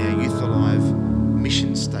and our Youth Alive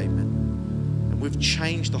mission statement. And we've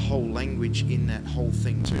changed the whole language in that whole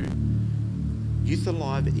thing too. Youth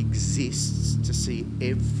Alive exists to see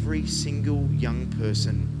every single young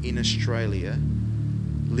person in Australia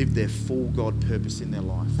live their full God purpose in their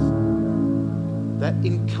life. That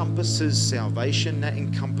encompasses salvation, that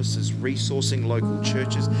encompasses resourcing local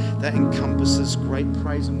churches, that encompasses great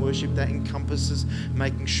praise and worship, that encompasses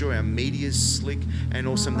making sure our media is slick and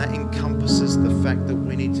awesome, that encompasses the fact that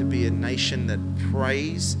we need to be a nation that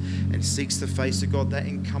prays and seeks the face of God, that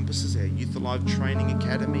encompasses our Youth Alive Training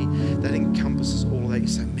Academy, that encompasses all of that. You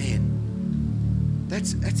say, man,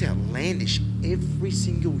 that's outlandish. Every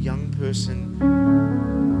single young person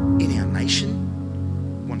in our nation,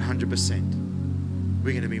 100%.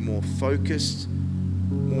 We're going to be more focused,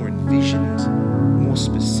 more envisioned, more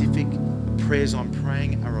specific. The prayers I'm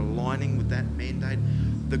praying are aligning with that mandate.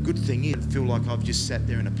 The good thing is, I feel like I've just sat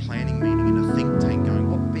there in a planning meeting in a think tank going,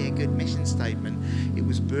 what would be a good mission statement? It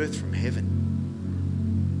was birthed from heaven.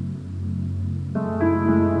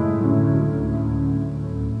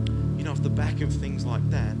 You know, off the back of things like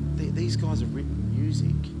that, these guys have written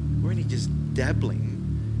music. We're only just dabbling.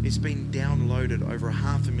 It's been downloaded over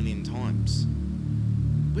 500,000 times.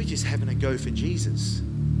 We're just having a go for Jesus.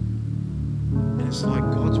 And it's like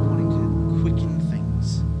God's wanting to quicken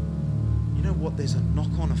things. You know what? There's a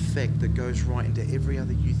knock-on effect that goes right into every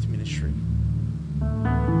other youth ministry.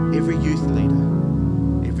 Every youth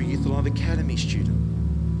leader, every Youth Alive Academy student.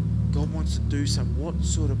 God wants to do something. What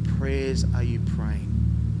sort of prayers are you praying?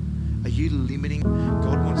 Are you limiting?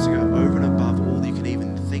 God wants to go over and above all that you can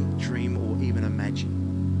even think, dream, or even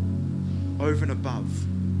imagine. Over and above.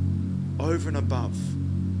 Over and above.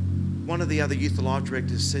 One of the other Youth Alive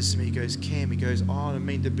directors says to me, he goes, Cam, I don't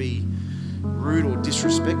mean to be rude or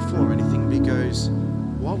disrespectful or anything, but he goes,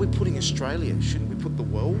 why are we putting Australia? Shouldn't we put the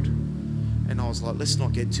world? And I was like, let's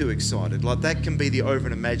not get too excited. Like, that can be the over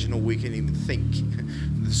and imagine all we can even think.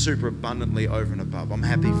 The super abundantly over and above. I'm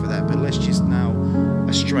happy for that, but let's just nail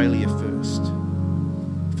Australia first.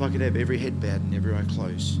 If I could have every head bowed and every eye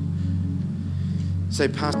closed. Say,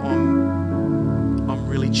 Pastor, I'm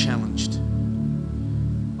really challenged.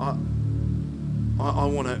 I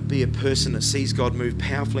want to be a person that sees God move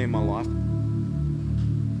powerfully in my life.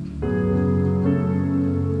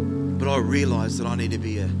 But I realise that I need to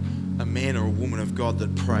be a man or a woman of God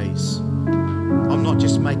that prays. I'm not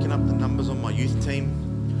just making up the numbers on my youth team.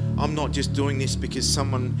 I'm not just doing this because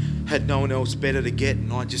someone had no one else better to get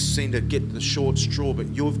and I just seem to get the short straw, but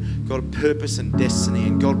you've got a purpose and destiny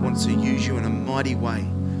and God wants to use you in a mighty way.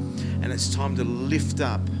 And it's time to lift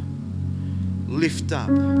up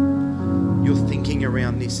your thinking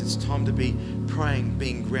around this. It's time to be praying,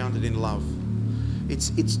 being grounded in love.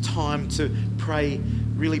 It's time to pray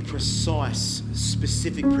really precise,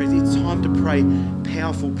 specific prayers. It's time to pray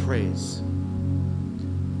powerful prayers.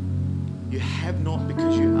 You have not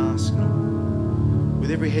because you ask not.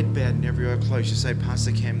 With every head bowed and every eye closed, you say,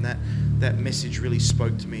 Pastor Cam, that message really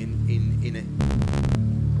spoke to me in it.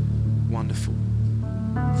 Wonderful.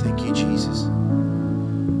 Thank you, Jesus.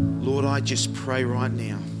 Lord, I just pray right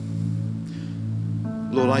now.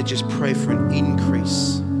 Lord, I just pray for an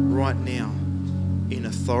increase right now in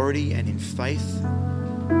authority and in faith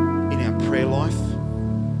in our prayer life.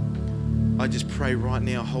 I just pray right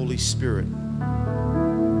now, Holy Spirit,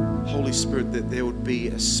 that there would be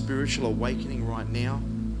a spiritual awakening right now.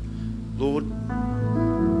 Lord,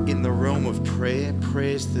 in the realm of prayer,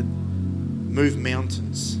 prayers that move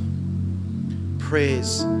mountains.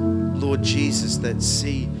 Prayers, Lord Jesus, that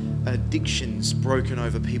see addictions broken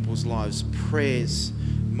over people's lives. Prayers,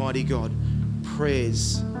 mighty God,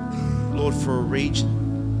 prayers, Lord, for a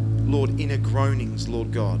region. Lord, inner groanings,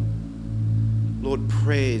 Lord God. Lord,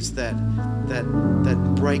 prayers that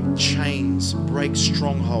break chains, break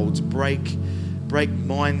strongholds, break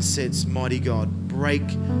mindsets, mighty God. Break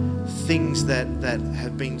things that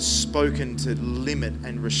have been spoken to limit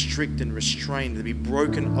and restrict and restrain, to be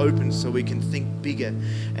broken open so we can think bigger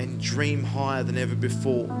and dream higher than ever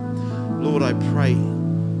before. Lord, I pray,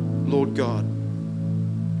 Lord God,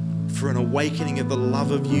 for an awakening of the love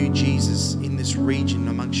of you, Jesus, in this region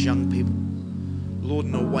amongst young people. Lord,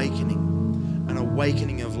 an awakening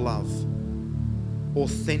of love,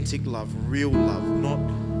 authentic love, real love, not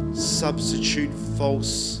substitute,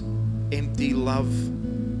 false, empty love.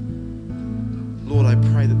 Lord, I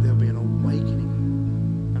pray that there'll be an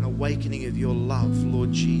awakening of your love,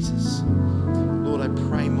 Lord Jesus. Lord, I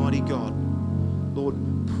pray, mighty God, Lord,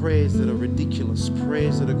 prayers that are ridiculous,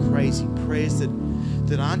 prayers that are crazy, prayers that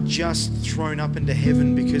aren't just thrown up into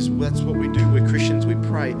heaven because that's what we do, we're Christians, we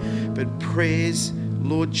pray, but prayers,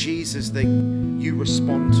 Lord Jesus, that you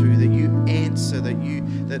respond to, that you answer,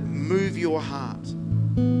 that move your heart.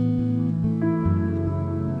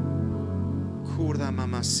 Lord,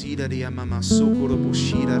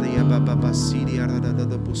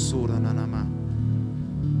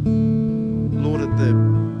 at the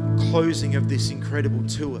closing of this incredible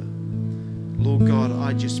tour, Lord God,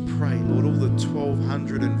 I just pray, Lord, all the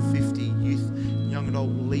 1,250 youth, young adult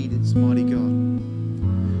leaders, mighty God,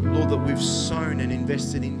 Lord, that we've sown and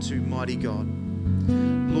invested into, mighty God,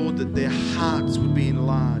 Lord, that their hearts would be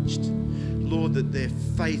enlarged, Lord, that their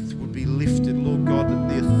faith would be lifted, Lord God, that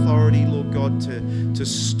the authority, Lord God, to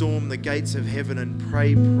storm the gates of heaven and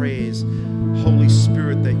pray prayers, Holy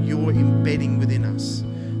Spirit, that you're embedding within us,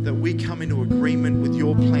 that we come into agreement with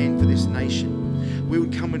your plan for this nation. We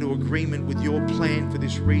would come into agreement with your plan for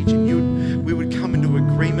this region. We would come into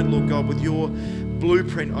agreement, Lord God, with your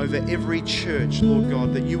blueprint over every church, Lord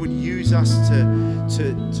God, that you would use us to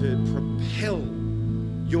propel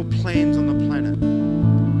your plans on the planet.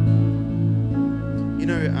 You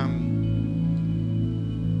know,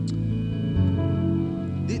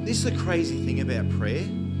 this is the crazy thing about prayer.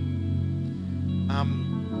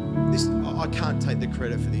 I can't take the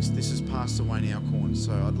credit for this. This is Pastor Wayne Alcorn,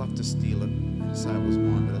 so I'd love to steal it and say it was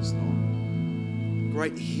mine, but it's not.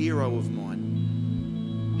 Great hero of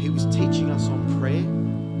mine. He was teaching us on prayer,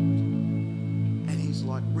 and he's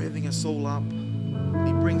like revving us all up.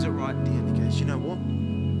 He brings it right down. He goes, you know what?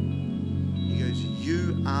 He goes,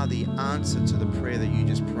 you are the answer to the prayer that you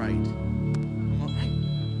just prayed. I'm like, hey,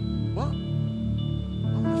 what?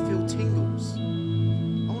 I want to feel tingles.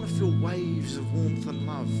 I want to feel waves of warmth and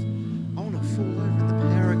love. I want to fall over in the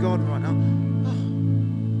power of God right now. Oh.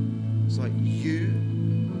 It's like, you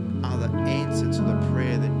are the answer to the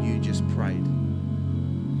prayer that you just prayed.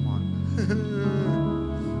 I'm like,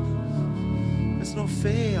 it's not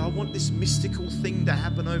fair. I want this mystical thing to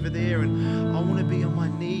happen over there, and I want to be on my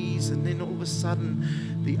knees, and then all of a sudden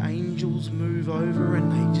the angels move over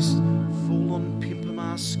and they just fall on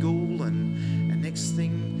Pimpamar School, and next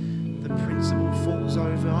thing the principal falls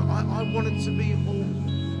over. I want it to be all...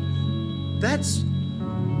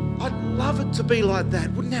 I'd love it to be like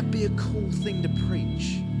that. Wouldn't that be a cool thing to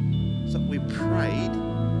preach? So we prayed,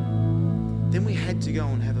 then we had to go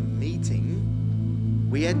and have a meeting.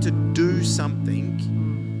 We had to do something,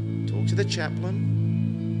 talk to the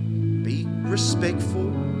chaplain, be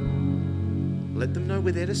respectful, let them know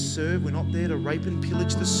we're there to serve. We're not there to rape and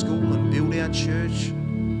pillage the school and build our church.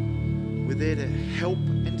 We're there to help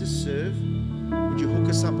and to serve. Would you hook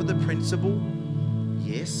us up with the principal?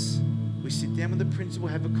 Yes. We sit down with the principal,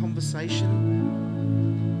 have a conversation.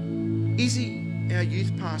 Izzy, our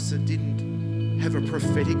youth pastor, didn't have a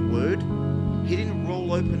prophetic word. He didn't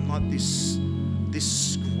roll open like this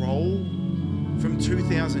scroll from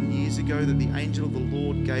 2,000 years ago that the angel of the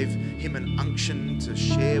Lord gave him an unction to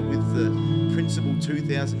share with the principal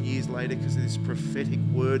 2,000 years later because of this prophetic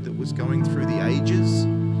word that was going through the ages.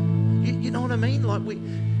 You know what I mean? Like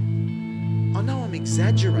I know I'm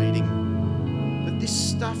exaggerating, but this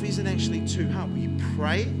stuff isn't actually too hard. We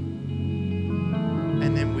pray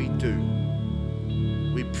and then we do.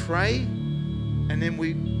 We pray and then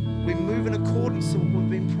we move in accordance to what we've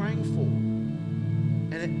been praying for.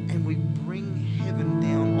 And we bring heaven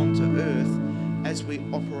down onto earth as we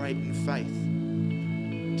operate in faith.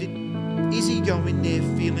 Is he go in there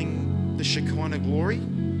feeling the Shekinah glory?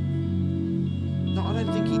 No, I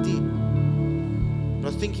don't think he did.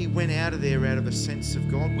 But I think he went out of there out of a sense of,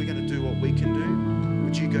 God, we're going to do what we can do.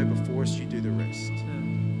 Would you go before us? You do the rest.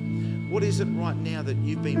 What is it right now that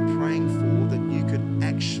you've been praying for that you could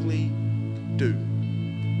actually do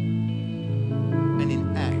and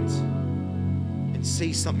enact and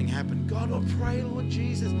see something happen? God, I pray, Lord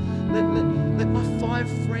Jesus, let my 5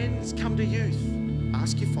 friends come to youth.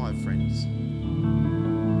 Ask your 5 friends.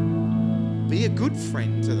 Be a good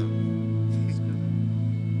friend to them.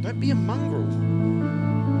 Don't be a mongrel.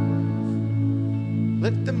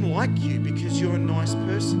 Let them like you because you're a nice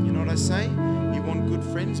person. You know what I say? You want good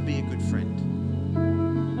friends, be a good friend.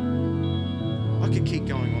 I could keep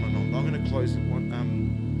going on and on. I'm going to close with one.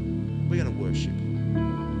 We're going to worship.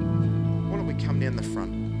 Why don't we come down the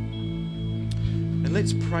front? And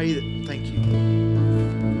let's pray that, thank you.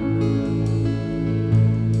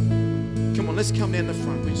 Come on, let's come down the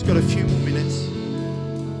front. We've just got a few more minutes.